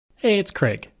Hey, it's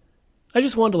Craig. I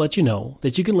just wanted to let you know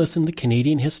that you can listen to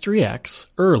Canadian History X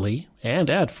early and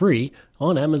ad-free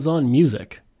on Amazon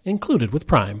Music, included with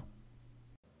Prime.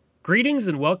 Greetings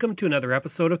and welcome to another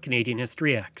episode of Canadian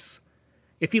History X.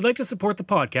 If you'd like to support the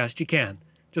podcast, you can.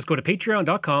 Just go to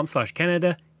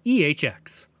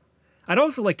patreon.com/CanadaEHX. I'd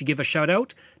also like to give a shout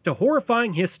out to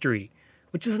Horrifying History,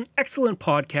 which is an excellent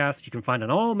podcast you can find on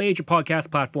all major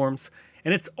podcast platforms,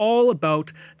 and it's all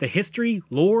about the history,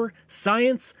 lore,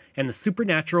 science, and the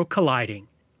supernatural colliding.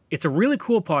 It's a really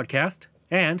cool podcast,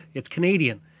 and it's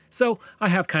Canadian, so I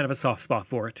have kind of a soft spot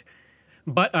for it.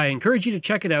 But I encourage you to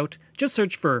check it out. Just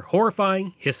search for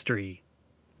Horrifying History.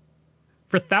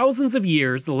 For thousands of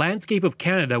years, the landscape of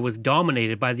Canada was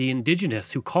dominated by the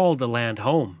Indigenous who called the land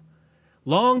home.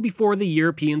 Long before the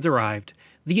Europeans arrived,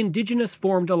 the Indigenous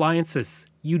formed alliances,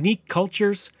 unique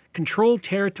cultures, controlled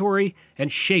territory,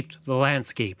 and shaped the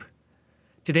landscape.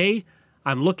 Today,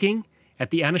 I'm looking at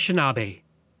the Anishinaabe.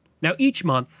 Now, each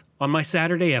month, on my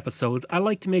Saturday episodes, I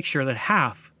like to make sure that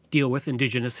half deal with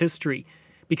Indigenous history,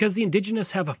 because the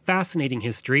Indigenous have a fascinating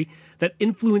history that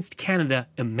influenced Canada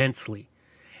immensely.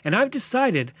 And I've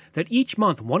decided that each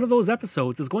month, one of those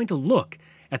episodes is going to look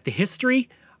at the history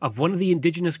of one of the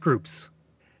Indigenous groups.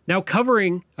 Now,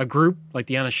 covering a group like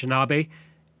the Anishinaabe,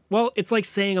 well, it's like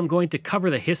saying I'm going to cover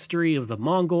the history of the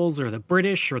Mongols or the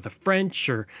British or the French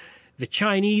or the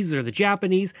Chinese or the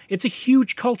Japanese. It's a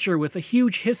huge culture with a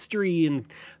huge history and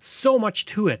so much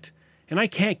to it. And I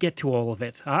can't get to all of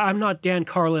it. I'm not Dan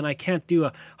Carlin. I can't do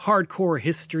a hardcore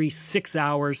history 6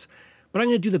 hours, but I'm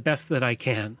going to do the best that I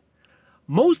can.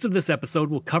 Most of this episode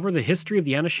will cover the history of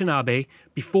the Anishinaabe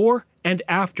before and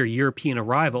after European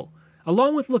arrival,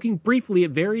 along with looking briefly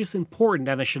at various important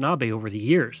Anishinaabe over the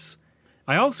years.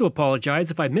 I also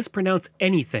apologize if I mispronounce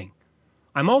anything.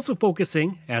 I'm also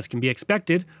focusing, as can be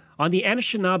expected, on the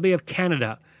Anishinaabe of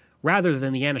Canada, rather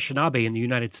than the Anishinaabe in the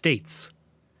United States.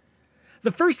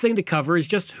 The first thing to cover is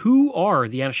just who are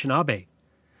the Anishinaabe.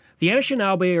 The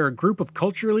Anishinaabe are a group of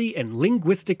culturally and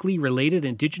linguistically related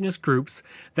Indigenous groups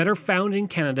that are found in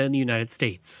Canada and the United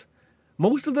States.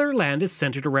 Most of their land is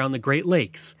centered around the Great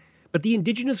Lakes, but the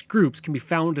Indigenous groups can be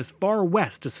found as far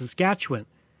west as Saskatchewan.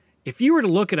 If you were to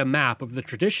look at a map of the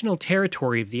traditional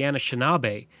territory of the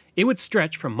Anishinaabe, it would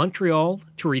stretch from Montreal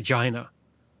to Regina.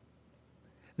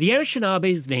 The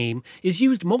Anishinaabe's name is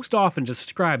used most often to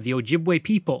describe the Ojibwe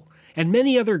people, and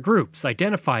many other groups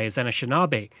identify as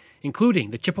Anishinaabe,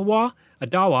 including the Chippewa,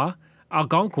 Odawa,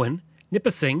 Algonquin,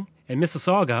 Nipissing, and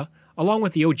Mississauga, along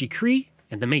with the Oji-Cree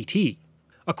and the Métis.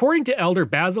 According to Elder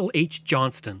Basil H.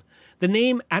 Johnston, the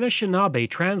name Anishinaabe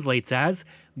translates as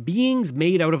beings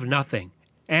made out of nothing,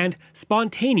 and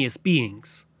spontaneous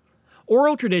beings.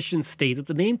 Oral traditions state that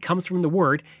the name comes from the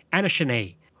word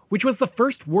Anishinaabe, which was the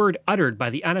first word uttered by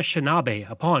the Anishinaabe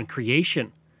upon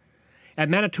creation. At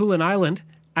Manitoulin Island,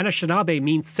 Anishinaabe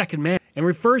means second man and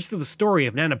refers to the story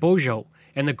of Nanabojo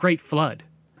and the Great Flood.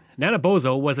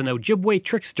 Nanabozo was an Ojibwe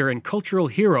trickster and cultural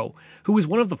hero who was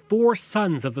one of the 4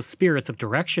 sons of the spirits of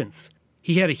directions.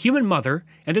 He had a human mother,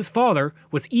 and his father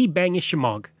was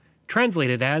Ibangishimog,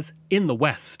 translated as in the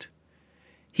West.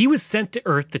 He was sent to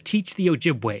Earth to teach the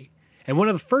Ojibwe, and one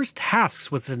of the first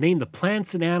tasks was to name the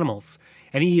plants and animals,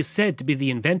 and he is said to be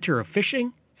the inventor of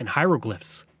fishing and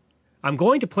hieroglyphs. I'm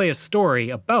going to play a story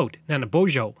about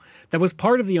Nanabojo that was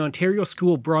part of the Ontario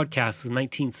School broadcast in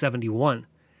 1971.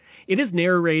 It is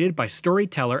narrated by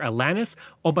storyteller Alanis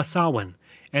Obasawan,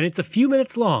 and it's a few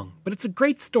minutes long, but it's a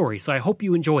great story, so I hope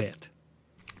you enjoy it.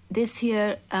 This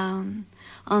year, on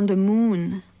the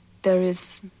moon, there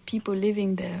is people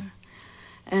living there.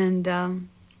 And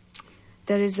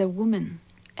there is a woman,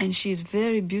 and she's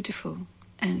very beautiful,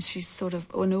 and she's sort of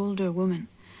an older woman.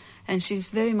 And she's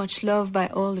very much loved by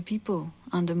all the people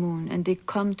on the moon. And they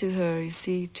come to her, you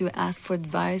see, to ask for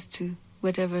advice to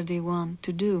whatever they want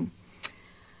to do.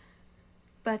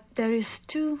 But there is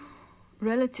 2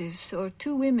 relatives or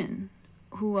 2 women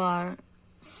who are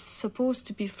supposed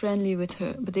to be friendly with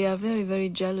her, but they are very, very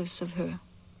jealous of her.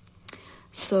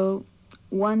 So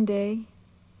one day,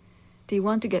 they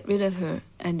want to get rid of her,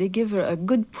 and they give her a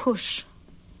good push.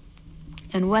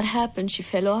 And what happened? She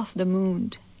fell off the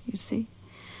moon, you see?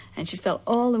 And she fell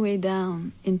all the way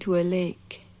down into a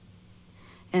lake.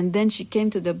 And then she came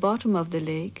to the bottom of the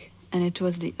lake, and it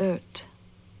was the earth.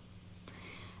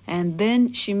 And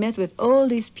then she met with all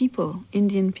these people,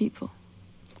 Indian people.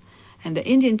 And the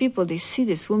Indian people, they see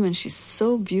this woman, she's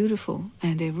so beautiful,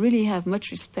 and they really have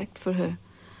much respect for her.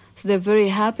 So they're very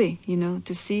happy,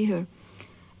 to see her.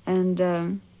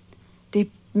 And they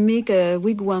make a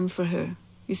wigwam for her.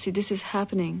 You see, this is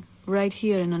happening right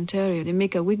here in Ontario. They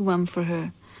make a wigwam for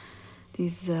her,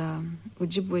 these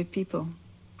Ojibwe people.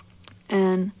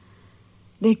 And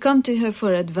they come to her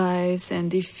for advice,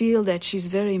 and they feel that she's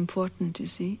very important, you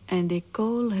see, and they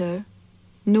call her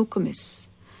Nokomis,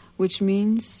 which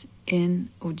means in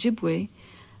Ojibwe,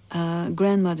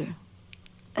 grandmother.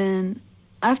 And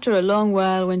after a long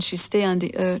while, when she stayed on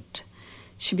the earth,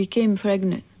 she became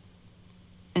pregnant,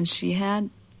 and she had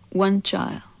one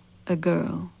child, a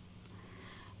girl,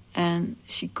 and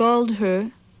she called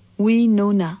her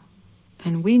Winona.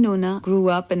 And Winona grew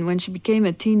up, and when she became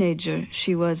a teenager,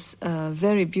 she was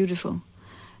very beautiful.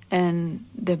 And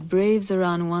the braves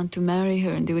around want to marry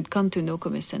her, and they would come to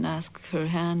Nokomis and ask her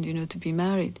hand, to be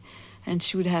married. And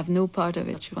she would have no part of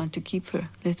it. She wanted to keep her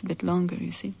a little bit longer,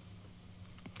 you see.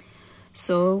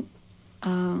 So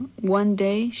one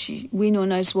day,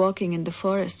 Winona is walking in the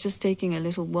forest, just taking a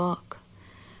little walk.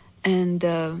 And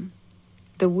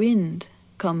the wind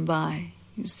come by,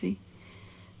 you see,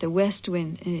 the west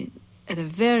wind, at a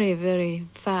very, very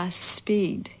fast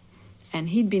speed. And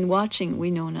he'd been watching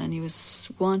Winona, and he was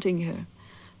wanting her.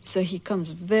 So he comes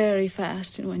very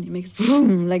fast, and he makes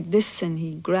boom like this, and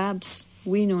he grabs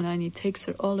Winona, and he takes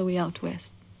her all the way out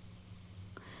west.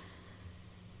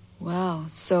 Wow.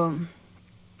 So,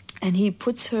 and he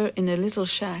puts her in a little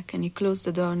shack, and he closes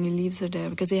the door, and he leaves her there,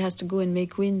 because he has to go and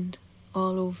make wind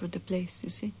all over the place, you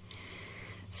see.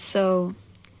 So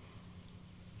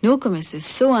Nokomis is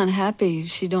so unhappy.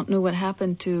 She don't know what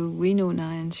happened to Winona,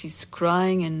 and she's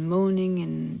crying and moaning,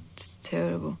 and it's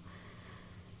terrible.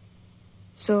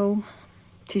 So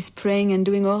she's praying and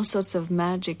doing all sorts of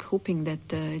magic, hoping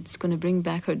that it's going to bring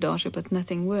back her daughter, but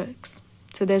nothing works.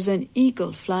 So there's an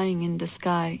eagle flying in the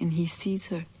sky, and he sees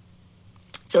her.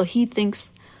 So he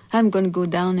thinks, I'm going to go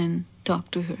down and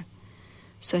talk to her.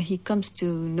 So he comes to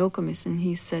Nokomis, and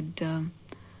he said,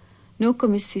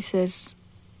 Nokomis, he says,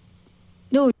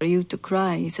 no, for you to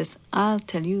cry. He says, I'll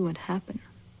tell you what happened.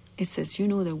 He says,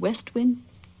 the west wind?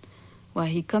 Why,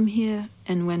 he come here,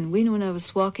 and when Winona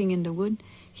was walking in the wood,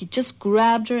 he just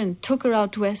grabbed her and took her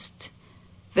out west,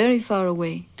 very far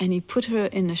away, and he put her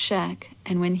in a shack.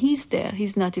 And when he's there,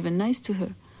 he's not even nice to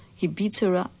her. He beats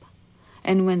her up.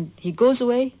 And when he goes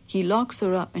away, he locks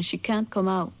her up, and she can't come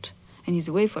out. And he's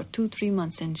away for 2-3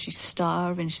 months, and she's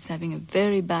starved, and she's having a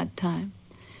very bad time.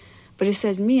 But he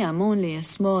says, me, I'm only a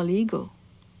small eagle.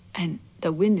 And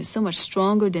the wind is so much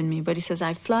stronger than me. But he says,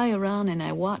 I fly around and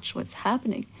I watch what's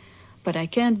happening. But I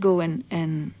can't go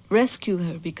and rescue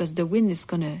her, because the wind is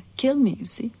going to kill me, you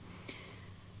see.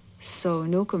 So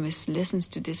Nokomis listens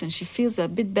to this, and she feels a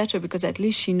bit better, because at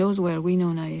least she knows where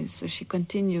Winona is. So she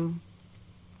continues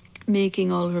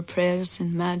making all her prayers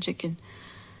and magic, and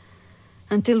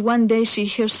until one day she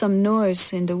hears some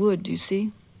noise in the wood, you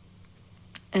see.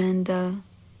 And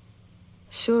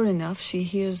sure enough, she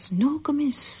hears,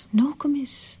 Nokomis,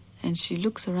 Nokomis. And she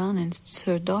looks around, and it's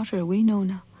her daughter,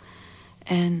 Winona.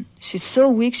 And she's so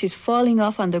weak, she's falling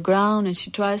off on the ground, and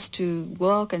she tries to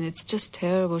walk, and it's just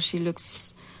terrible. She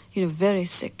looks, very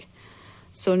sick.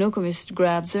 So Nokomis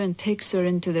grabs her and takes her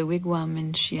into the wigwam,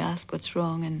 and she asks what's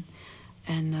wrong.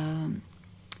 And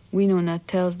Winona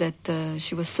tells that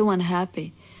she was so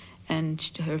unhappy, and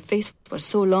her face was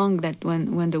so long that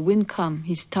when the wind come,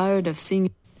 he's tired of seeing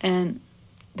it. And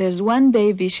there's one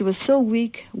baby, she was so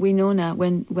weak, Winona,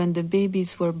 when the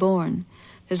babies were born.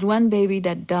 There's one baby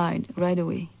that died right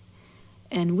away.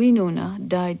 And Winona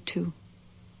died too.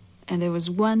 And there was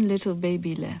one little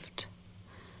baby left.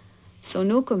 So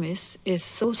Nokomis is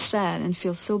so sad and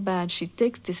feels so bad. She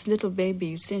takes this little baby,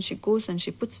 you see, and she goes and she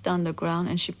puts it on the ground,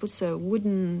 and she puts a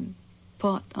wooden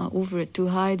pot over it to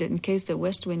hide it in case the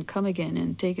west wind come again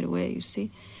and take it away, you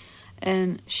see.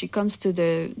 And she comes to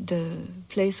the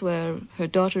place where her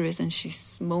daughter is, and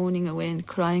she's moaning away and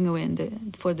crying away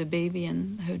for the baby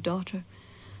and her daughter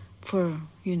for,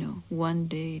 1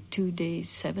 day, 2 days,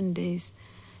 7 days.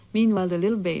 Meanwhile, the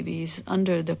little baby is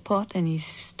under the pot, and he's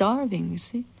starving, you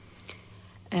see.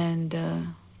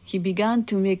 And he began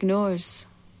to make noise.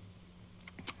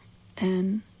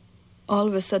 And all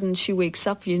of a sudden, she wakes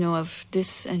up, of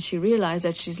this, and she realizes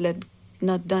that she's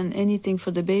not done anything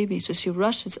for the baby. So she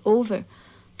rushes over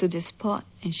to this pot,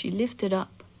 and she lifted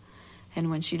up. And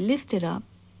when she lifted up,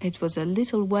 it was a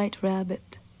little white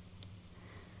rabbit.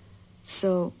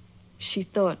 So she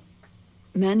thought,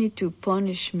 Manitou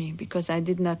punish me because I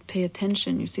did not pay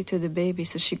attention, you see, to the baby.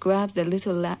 So she grabs the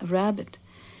little rabbit,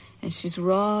 and she's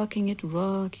rocking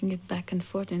it back and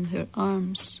forth in her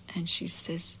arms. And she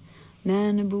says,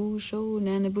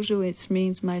 Nanabujo, it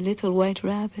means my little white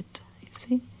rabbit, you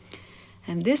see.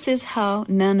 And this is how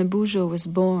Nanabujo was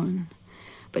born.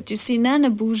 But you see,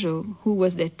 Nanabujo, who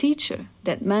was the teacher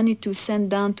that Manitou sent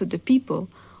down to the people,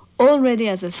 already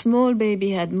as a small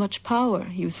baby had much power.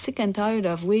 He was sick and tired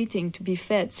of waiting to be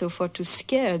fed, so to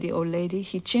scare the old lady,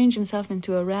 he changed himself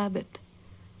into a rabbit.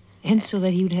 And so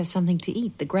that he would have something to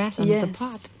eat, the grass under the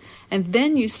pot. And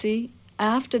then you see,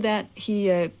 after that,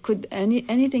 he could,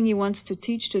 anything he wants to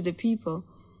teach to the people,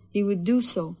 he would do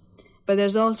so. But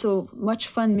there's also much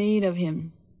fun made of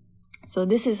him. So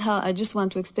this is how, I just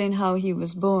want to explain how he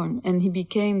was born. And he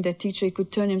became the teacher. He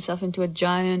could turn himself into a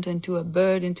giant, into a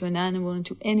bird, into an animal,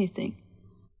 into anything.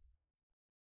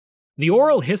 The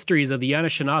oral histories of the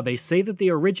Anishinaabe say that they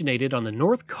originated on the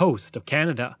north coast of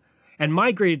Canada and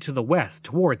migrated to the west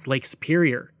towards Lake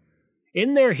Superior.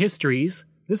 In their histories,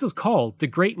 this is called the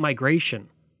Great Migration.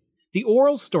 The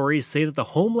oral stories say that the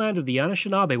homeland of the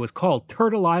Anishinaabe was called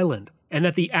Turtle Island, and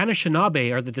that the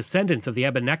Anishinaabe are the descendants of the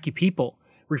Abenaki people,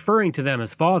 referring to them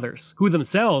as fathers, who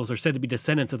themselves are said to be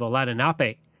descendants of the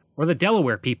Ladinape, or the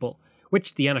Delaware people,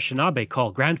 which the Anishinaabe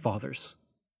call grandfathers.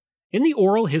 In the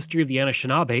oral history of the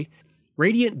Anishinaabe,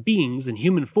 radiant beings in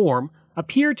human form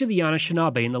appeared to the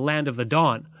Anishinaabe in the Land of the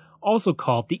Dawn, also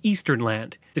called the Eastern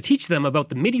Land, to teach them about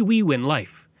the Midiwiwin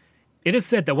life. It is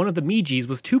said that one of the Mijis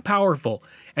was too powerful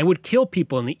and would kill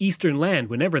people in the Eastern Land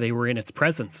whenever they were in its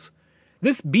presence.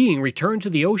 This being returned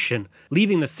to the ocean,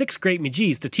 leaving the 6 great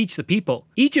Mijis to teach the people.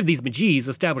 Each of these Mijis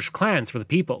established clans for the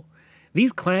people.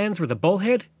 These clans were the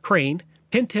Bullhead, Crane,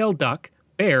 Pintail Duck,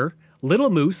 Bear,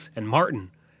 Little Moose, and Martin.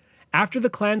 After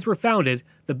the clans were founded,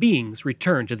 the beings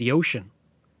returned to the ocean.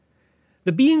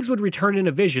 The beings would return in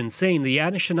a vision saying the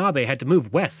Anishinaabe had to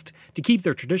move west to keep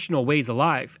their traditional ways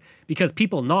alive, because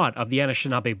people not of the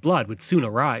Anishinaabe blood would soon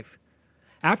arrive.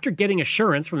 After getting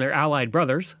assurance from their allied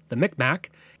brothers, the Micmac,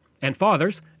 and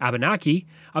fathers, Abenaki,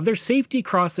 of their safety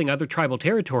crossing other tribal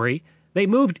territory, they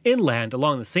moved inland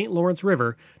along the St. Lawrence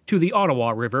River to the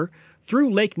Ottawa River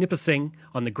through Lake Nipissing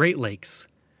on the Great Lakes.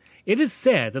 It is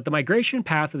said that the migration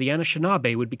path of the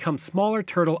Anishinaabe would become smaller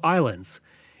turtle islands,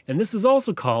 and this is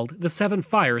also called the Seven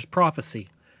Fires Prophecy.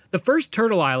 The first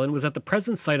turtle island was at the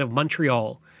present site of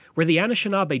Montreal, where the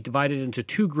Anishinaabe divided into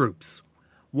 2 groups.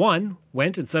 One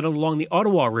went and settled along the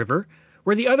Ottawa River,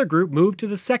 where the other group moved to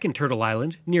the second turtle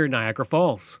island near Niagara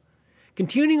Falls.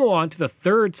 Continuing on to the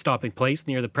third stopping place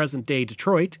near the present-day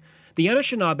Detroit, the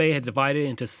Anishinaabe had divided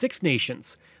into 6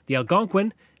 nations, the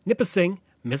Algonquin, Nipissing,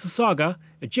 Mississauga,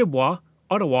 Ojibwa,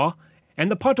 Ottawa, and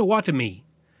the Potawatomi.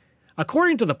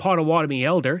 According to the Potawatomi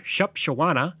elder,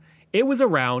 Shupshawana, it was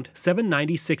around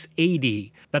 796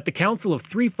 AD that the Council of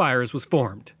 3 Fires was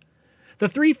formed. The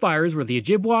 3 Fires were the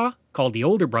Ojibwa, called the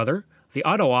older brother, the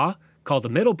Ottawa, called the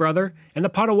middle brother, and the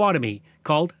Potawatomi,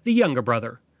 called the younger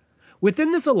brother.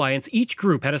 Within this alliance, each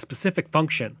group had a specific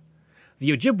function. The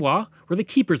Ojibwa were the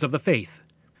keepers of the faith.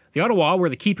 The Ottawa were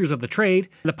the keepers of the trade,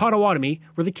 and the Potawatomi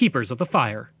were the keepers of the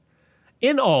fire.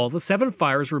 In all, the 7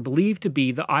 Fires were believed to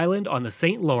be the island on the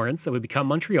St. Lawrence that would become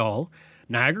Montreal,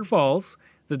 Niagara Falls,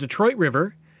 the Detroit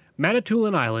River,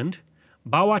 Manitoulin Island,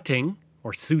 Bawating,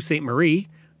 or Sault Ste. Marie,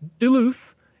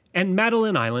 Duluth, and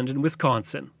Madeline Island in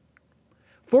Wisconsin.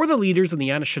 For the leaders in the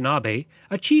Anishinaabe,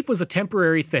 a chief was a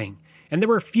temporary thing, and there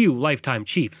were few lifetime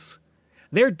chiefs.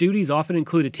 Their duties often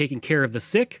included taking care of the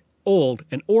sick, old,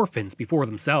 and orphans before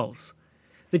themselves.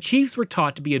 The chiefs were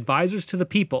taught to be advisors to the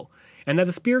people, and that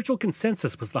a spiritual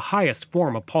consensus was the highest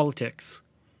form of politics.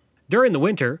 During the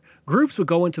winter, groups would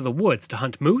go into the woods to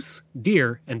hunt moose,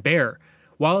 deer, and bear,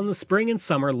 while in the spring and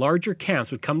summer larger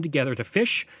camps would come together to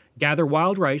fish, gather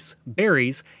wild rice,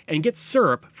 berries, and get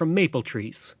syrup from maple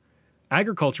trees.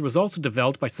 Agriculture was also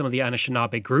developed by some of the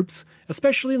Anishinaabe groups,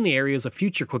 especially in the areas of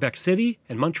future Quebec City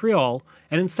and Montreal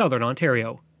and in southern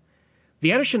Ontario.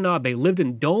 The Anishinaabe lived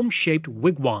in dome-shaped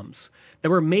wigwams that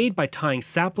were made by tying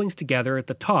saplings together at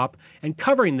the top and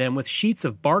covering them with sheets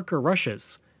of bark or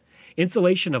rushes.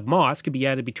 Insulation of moss could be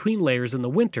added between layers in the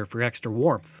winter for extra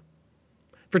warmth.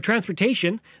 For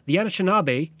transportation, the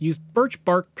Anishinaabe used birch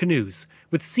bark canoes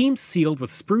with seams sealed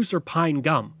with spruce or pine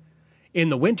gum. In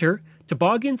the winter,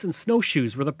 toboggans and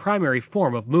snowshoes were the primary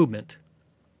form of movement.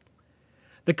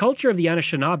 The culture of the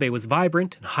Anishinaabe was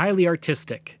vibrant and highly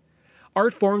artistic.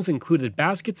 Art forms included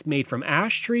baskets made from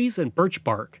ash trees and birch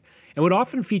bark, and would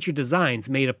often feature designs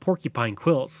made of porcupine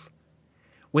quills.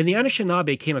 When the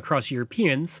Anishinaabe came across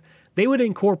Europeans, they would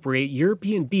incorporate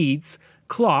European beads,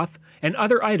 cloth, and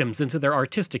other items into their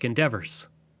artistic endeavors.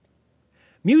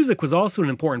 Music was also an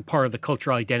important part of the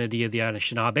cultural identity of the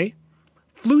Anishinaabe.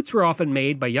 Flutes were often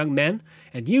made by young men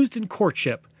and used in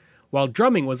courtship, while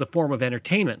drumming was a form of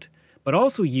entertainment, but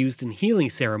also used in healing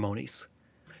ceremonies.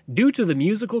 Due to the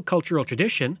musical cultural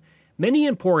tradition, many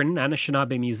important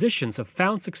Anishinaabe musicians have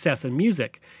found success in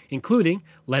music, including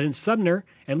Lennon Sumner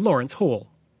and Lawrence Hole.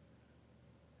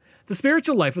 The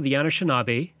spiritual life of the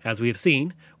Anishinaabe, as we have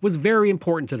seen, was very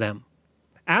important to them.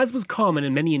 As was common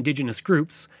in many Indigenous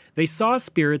groups, they saw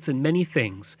spirits in many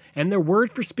things, and their word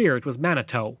for spirit was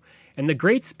Manitou, and the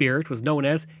Great Spirit was known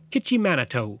as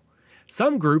Kichi-Manitou.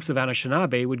 Some groups of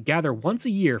Anishinaabe would gather once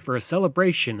a year for a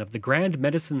celebration of the Grand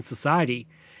Medicine Society,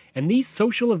 and these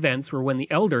social events were when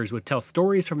the elders would tell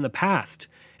stories from the past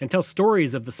and tell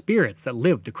stories of the spirits that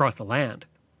lived across the land.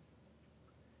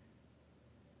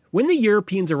 When the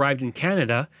Europeans arrived in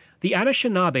Canada, the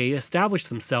Anishinaabe established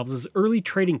themselves as early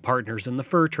trading partners in the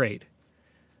fur trade.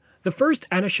 The first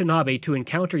Anishinaabe to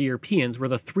encounter Europeans were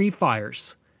the Three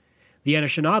Fires. The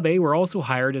Anishinaabe were also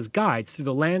hired as guides through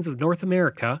the lands of North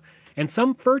America, and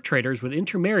some fur traders would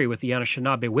intermarry with the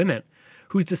Anishinaabe women,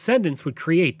 whose descendants would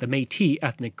create the Métis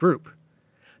ethnic group.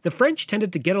 The French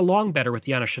tended to get along better with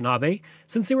the Anishinaabe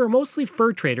since they were mostly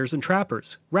fur traders and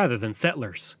trappers, rather than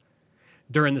settlers.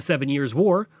 During the 7 Years'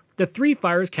 War, the Three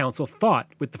Fires Council fought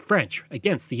with the French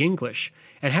against the English,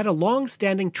 and had a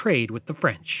long-standing trade with the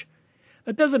French.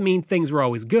 That doesn't mean things were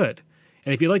always good,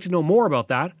 and if you'd like to know more about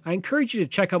that, I encourage you to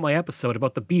check out my episode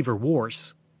about the Beaver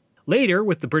Wars. Later,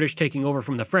 with the British taking over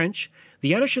from the French,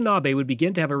 the Anishinaabe would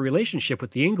begin to have a relationship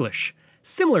with the English,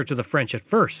 similar to the French at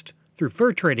first, through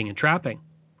fur trading and trapping.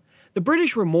 The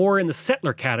British were more in the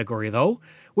settler category, though,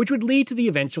 which would lead to the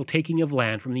eventual taking of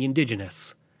land from the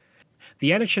Indigenous.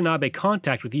 The Anishinaabe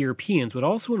contact with Europeans would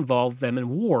also involve them in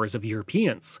wars of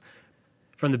Europeans.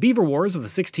 From the Beaver Wars of the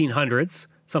 1600s,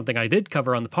 something I did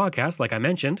cover on the podcast like I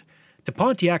mentioned, to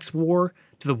Pontiac's War,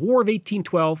 to the War of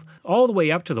 1812, all the way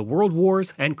up to the World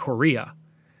Wars and Korea.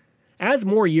 As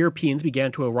more Europeans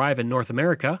began to arrive in North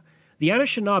America, the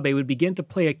Anishinaabe would begin to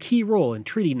play a key role in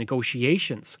treaty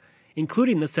negotiations,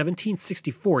 including the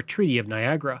 1764 Treaty of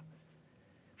Niagara.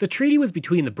 The treaty was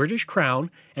between the British Crown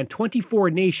and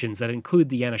 24 nations that include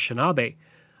the Anishinaabe,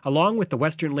 along with the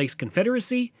Western Lakes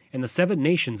Confederacy and the 7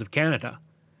 Nations of Canada.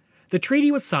 The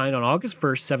treaty was signed on August 1,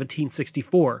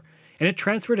 1764, and it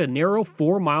transferred a narrow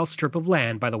 4-mile strip of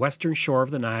land by the western shore of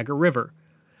the Niagara River,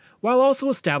 while also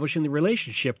establishing the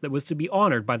relationship that was to be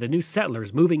honored by the new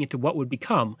settlers moving into what would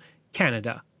become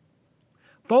Canada.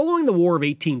 Following the War of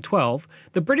 1812,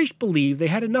 the British believed they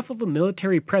had enough of a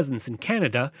military presence in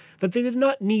Canada that they did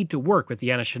not need to work with the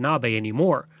Anishinaabe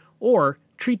anymore, or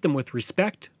treat them with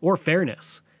respect or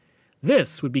fairness.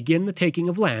 This would begin the taking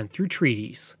of land through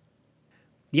treaties.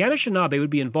 The Anishinaabe would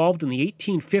be involved in the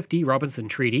 1850 Robinson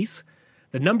Treaties,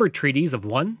 the numbered treaties of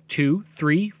 1, 2,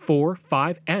 3, 4,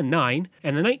 5, and 9,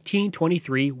 and the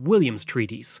 1923 Williams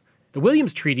Treaties. The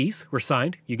Williams Treaties were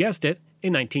signed, you guessed it,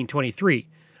 in 1923,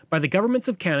 by the governments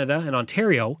of Canada and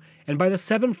Ontario, and by the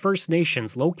 7 First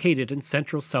Nations located in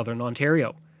central southern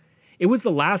Ontario. It was the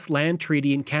last land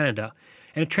treaty in Canada,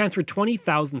 and it transferred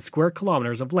 20,000 square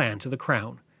kilometers of land to the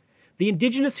Crown. The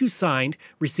Indigenous who signed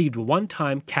received a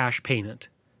one-time cash payment.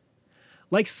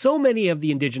 Like so many of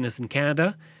the Indigenous in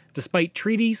Canada, despite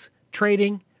treaties,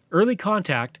 trading, early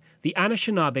contact, the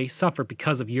Anishinaabe suffered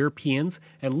because of Europeans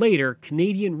and later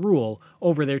Canadian rule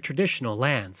over their traditional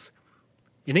lands.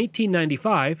 In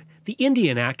 1895, the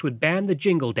Indian Act would ban the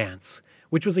jingle dance,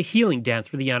 which was a healing dance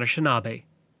for the Anishinaabe.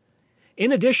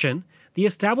 In addition, the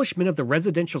establishment of the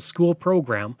residential school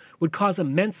program would cause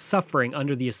immense suffering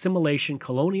under the assimilation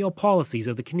colonial policies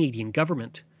of the Canadian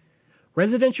government.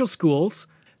 Residential schools,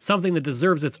 something that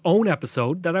deserves its own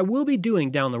episode that I will be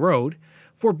doing down the road,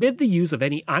 forbid the use of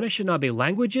any Anishinaabe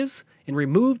languages and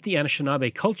removed the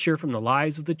Anishinaabe culture from the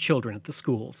lives of the children at the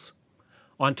schools.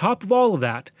 On top of all of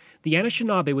that, the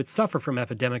Anishinaabe would suffer from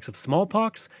epidemics of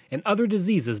smallpox and other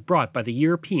diseases brought by the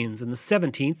Europeans in the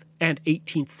 17th and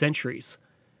 18th centuries.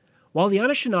 While the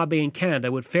Anishinaabe in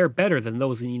Canada would fare better than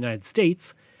those in the United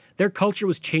States, their culture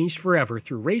was changed forever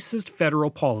through racist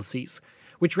federal policies,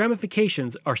 which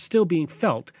ramifications are still being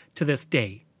felt to this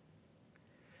day.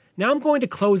 Now I'm going to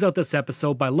close out this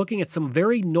episode by looking at some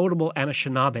very notable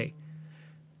Anishinaabe.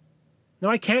 Now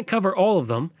I can't cover all of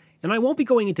them, and I won't be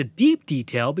going into deep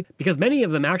detail because many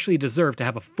of them actually deserve to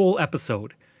have a full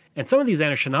episode, and some of these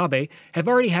Anishinaabe have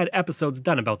already had episodes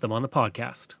done about them on the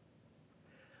podcast.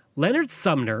 Leonard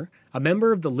Sumner, a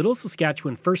member of the Little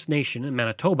Saskatchewan First Nation in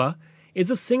Manitoba, is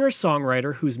a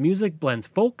singer-songwriter whose music blends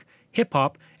folk,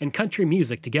 hip-hop, and country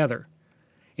music together.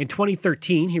 In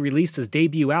 2013, he released his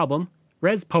debut album,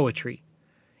 Res Poetry.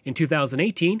 In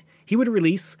 2018, he would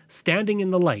release Standing in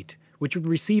the Light, which would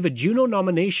receive a Juno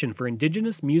nomination for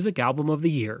Indigenous Music Album of the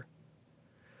Year.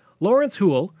 Lawrence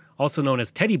Houle, also known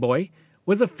as Teddy Boy,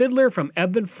 was a fiddler from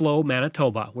Ebb and Flow,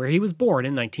 Manitoba, where he was born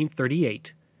in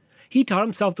 1938. He taught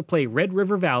himself to play Red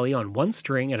River Valley on one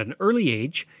string at an early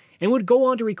age and would go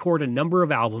on to record a number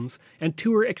of albums and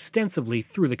tour extensively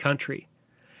through the country.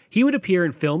 He would appear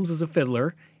in films as a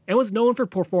fiddler and was known for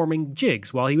performing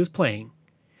jigs while he was playing.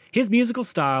 His musical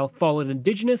style followed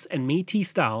Indigenous and Métis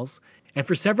styles, and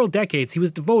for several decades he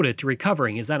was devoted to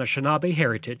recovering his Anishinaabe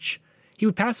heritage. He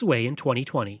would pass away in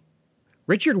 2020.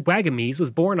 Richard Wagamese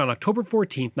was born on October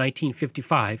 14,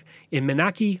 1955, in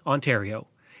Menaki, Ontario,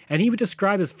 and he would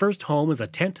describe his first home as a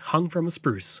tent hung from a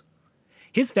spruce.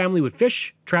 His family would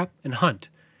fish, trap, and hunt,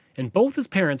 and both his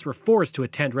parents were forced to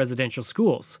attend residential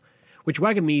schools, which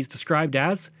Wagamese described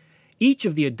as, each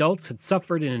of the adults had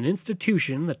suffered in an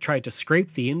institution that tried to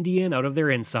scrape the Indian out of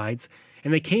their insides,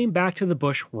 and they came back to the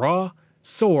bush raw,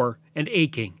 sore, and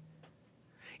aching.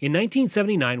 In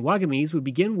 1979, Wagamese would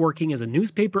begin working as a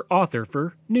newspaper author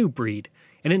for New Breed,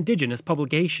 an Indigenous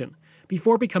publication,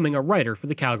 before becoming a writer for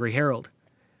the Calgary Herald.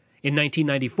 In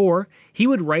 1994, he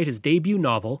would write his debut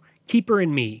novel, Keeper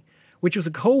and Me, which was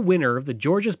a co-winner of the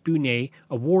Georges Bunet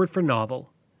Award for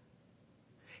Novel.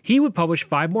 He would publish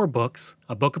 5 more books,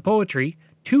 a book of poetry,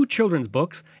 2 children's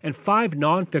books, and 5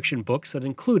 non-fiction books that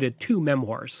included 2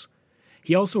 memoirs.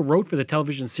 He also wrote for the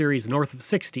television series North of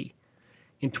 60.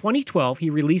 In 2012, he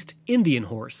released Indian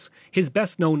Horse, his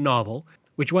best-known novel,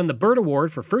 which won the Burt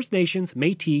Award for First Nations,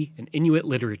 Métis, and Inuit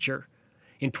literature.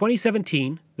 In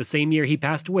 2017, the same year he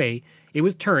passed away, it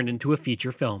was turned into a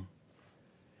feature film.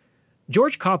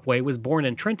 George Copway was born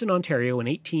in Trenton, Ontario in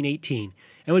 1818,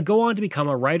 and would go on to become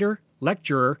a writer,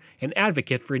 lecturer, and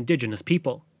advocate for Indigenous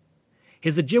people.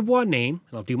 His Ojibwa name,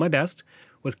 and I'll do my best,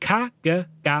 was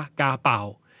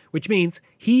Ka-ga-ga-ga-bao, which means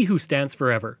He Who Stands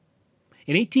Forever.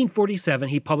 In 1847,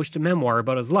 he published a memoir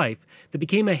about his life that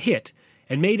became a hit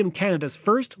and made him Canada's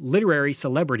first literary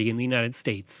celebrity in the United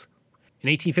States. In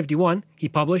 1851, he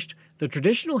published The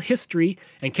Traditional History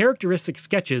and Characteristic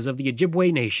Sketches of the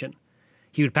Ojibwe Nation.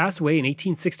 He would pass away in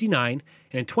 1869,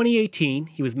 and in 2018,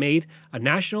 he was made a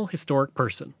National Historic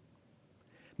Person.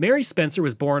 Mary Spencer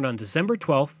was born on December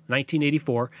 12,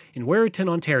 1984, in Weirton,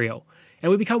 Ontario,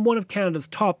 and would become one of Canada's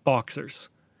top boxers.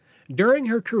 During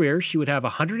her career, she would have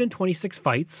 126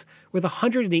 fights with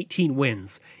 118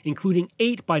 wins, including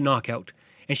 8 by knockout,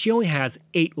 and she only has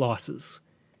 8 losses.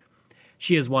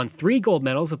 She has won 3 gold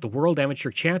medals at the World Amateur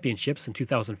Championships in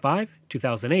 2005,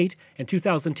 2008, and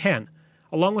 2010,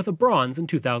 along with a bronze in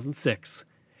 2006,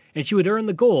 and she would earn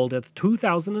the gold at the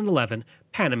 2011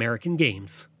 Pan American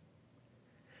Games.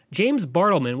 James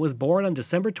Bartleman was born on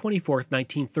December 24,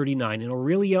 1939 in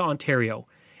Orillia, Ontario,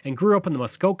 and grew up in the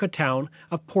Muskoka town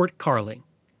of Port Carling.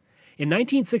 In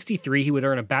 1963, he would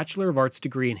earn a Bachelor of Arts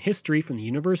degree in History from the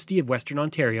University of Western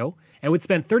Ontario and would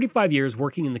spend 35 years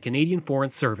working in the Canadian Foreign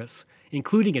Service,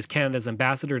 including as Canada's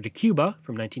ambassador to Cuba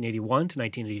from 1981 to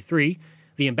 1983,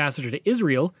 the ambassador to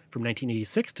Israel from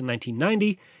 1986 to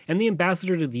 1990, and the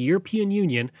ambassador to the European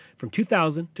Union from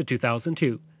 2000 to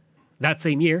 2002. That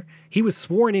same year, he was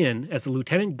sworn in as the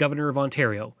Lieutenant Governor of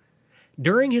Ontario.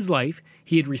 During his life,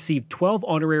 he had received 12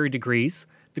 honorary degrees,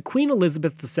 the Queen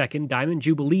Elizabeth II Diamond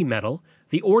Jubilee Medal,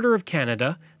 the Order of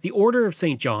Canada, the Order of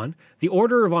St. John, the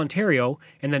Order of Ontario,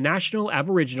 and the National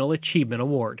Aboriginal Achievement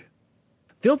Award.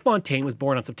 Phil Fontaine was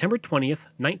born on September 20th,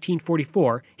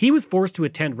 1944. He was forced to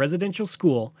attend residential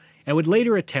school and would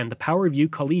later attend the Powerview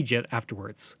Collegiate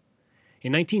afterwards.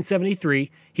 In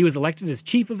 1973, he was elected as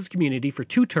chief of his community for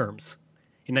 2 terms.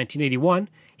 In 1981,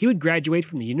 he would graduate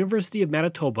from the University of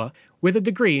Manitoba with a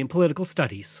degree in political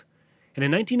studies. And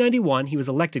in 1991, he was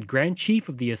elected Grand Chief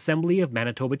of the Assembly of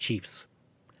Manitoba Chiefs.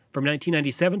 From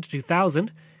 1997 to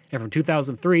 2000, and from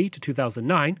 2003 to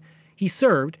 2009, he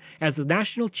served as the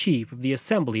National Chief of the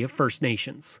Assembly of First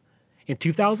Nations. In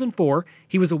 2004,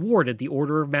 he was awarded the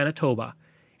Order of Manitoba,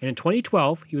 and in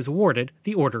 2012, he was awarded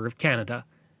the Order of Canada.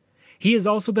 He has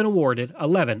also been awarded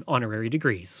 11 honorary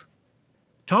degrees.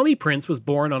 Tommy Prince was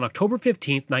born on October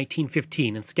 15,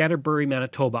 1915 in Scatterbury,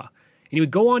 Manitoba, and he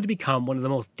would go on to become one of the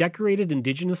most decorated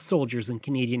Indigenous soldiers in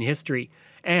Canadian history,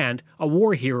 and a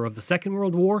war hero of the Second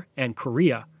World War and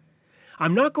Korea.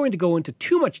 I'm not going to go into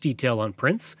too much detail on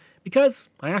Prince, because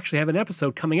I actually have an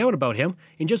episode coming out about him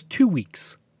in just 2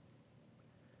 weeks.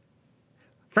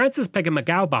 Francis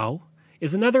Pegamagaubau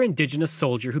is another Indigenous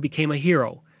soldier who became a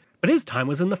hero, but his time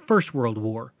was in the First World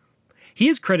War. He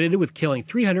is credited with killing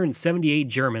 378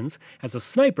 Germans as a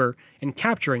sniper and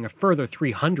capturing a further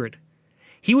 300.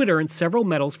 He would earn several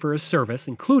medals for his service,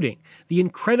 including the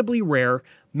incredibly rare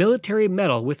Military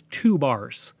Medal with 2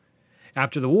 bars.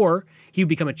 After the war, he would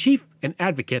become a chief and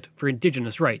advocate for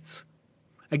Indigenous rights.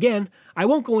 Again, I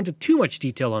won't go into too much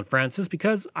detail on Francis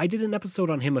because I did an episode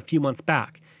on him a few months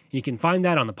back. You can find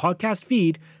that on the podcast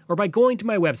feed or by going to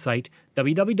my website,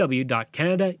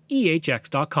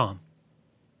 www.canadaehx.com.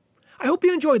 I hope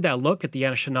you enjoyed that look at the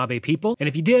Anishinaabe people, and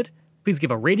if you did, please give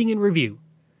a rating and review.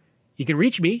 You can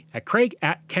reach me at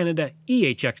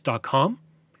craig@canadaehx.com.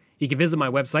 You can visit my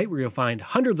website where you'll find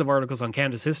hundreds of articles on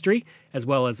Canada's history, as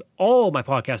well as all my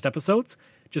podcast episodes.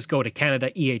 Just go to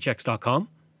canadaehx.com.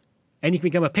 And you can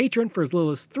become a patron for as little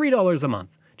as $3 a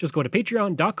month. Just go to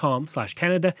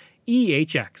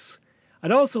patreon.com/CanadaEHX.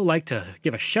 I'd also like to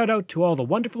give a shout out to all the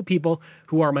wonderful people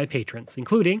who are my patrons,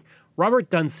 including Robert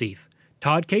Dunseith,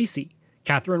 Todd Casey,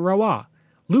 Catherine Rawa,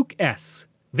 Luke S.,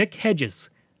 Vic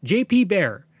Hedges, J.P.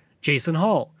 Bear, Jason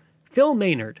Hall, Phil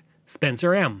Maynard,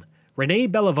 Spencer M., Renee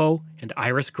Bellevaux, and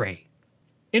Iris Gray.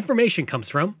 Information comes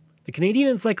from the Canadian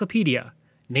Encyclopedia,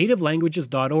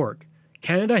 nativelanguages.org,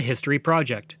 Canada History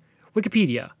Project,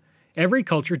 Wikipedia,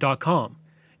 everyculture.com,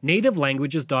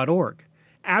 nativelanguages.org,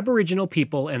 Aboriginal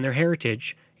People and Their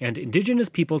Heritage, and Indigenous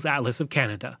Peoples Atlas of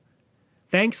Canada.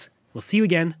 Thanks. We'll see you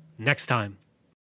again next time.